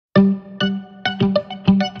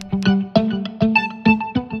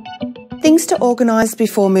Things to organise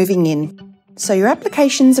before moving in. So your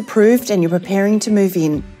application's approved and you're preparing to move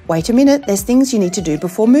in. Wait a minute, there's things you need to do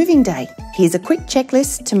before moving day. Here's a quick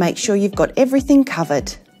checklist to make sure you've got everything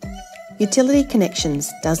covered. Utility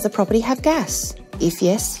connections. Does the property have gas? If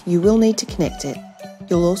yes, you will need to connect it.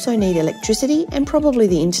 You'll also need electricity and probably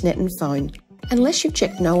the internet and phone. Unless you've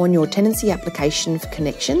checked no on your tenancy application for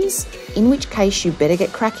connections, in which case you better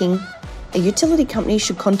get cracking. A utility company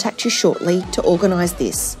should contact you shortly to organise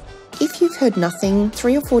this. If you've heard nothing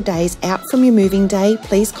 3 or 4 days out from your moving day,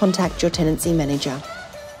 please contact your tenancy manager.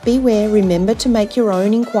 Beware, remember to make your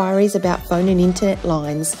own inquiries about phone and internet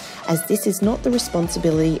lines, as this is not the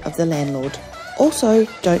responsibility of the landlord. Also,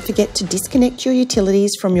 don't forget to disconnect your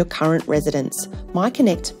utilities from your current residence.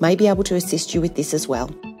 MyConnect may be able to assist you with this as well.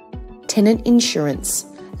 Tenant insurance.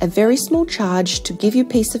 A very small charge to give you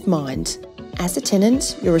peace of mind. As a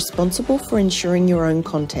tenant, you're responsible for insuring your own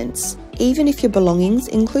contents. Even if your belongings,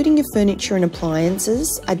 including your furniture and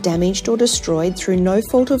appliances, are damaged or destroyed through no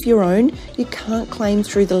fault of your own, you can't claim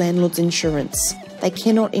through the landlord's insurance. They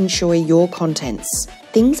cannot insure your contents.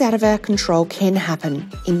 Things out of our control can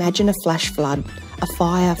happen. Imagine a flash flood, a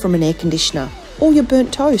fire from an air conditioner, or your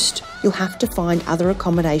burnt toast. You'll have to find other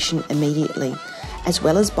accommodation immediately, as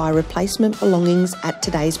well as buy replacement belongings at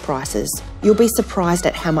today's prices. You'll be surprised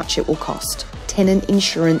at how much it will cost. Tenant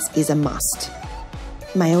insurance is a must.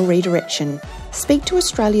 Mail redirection. Speak to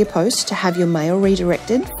Australia Post to have your mail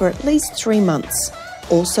redirected for at least 3 months.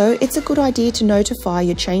 Also, it's a good idea to notify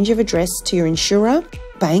your change of address to your insurer,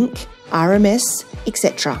 bank, RMS,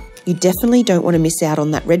 etc. You definitely don't want to miss out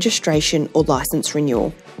on that registration or licence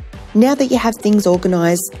renewal. Now that you have things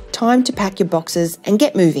organised, time to pack your boxes and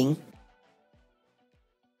get moving.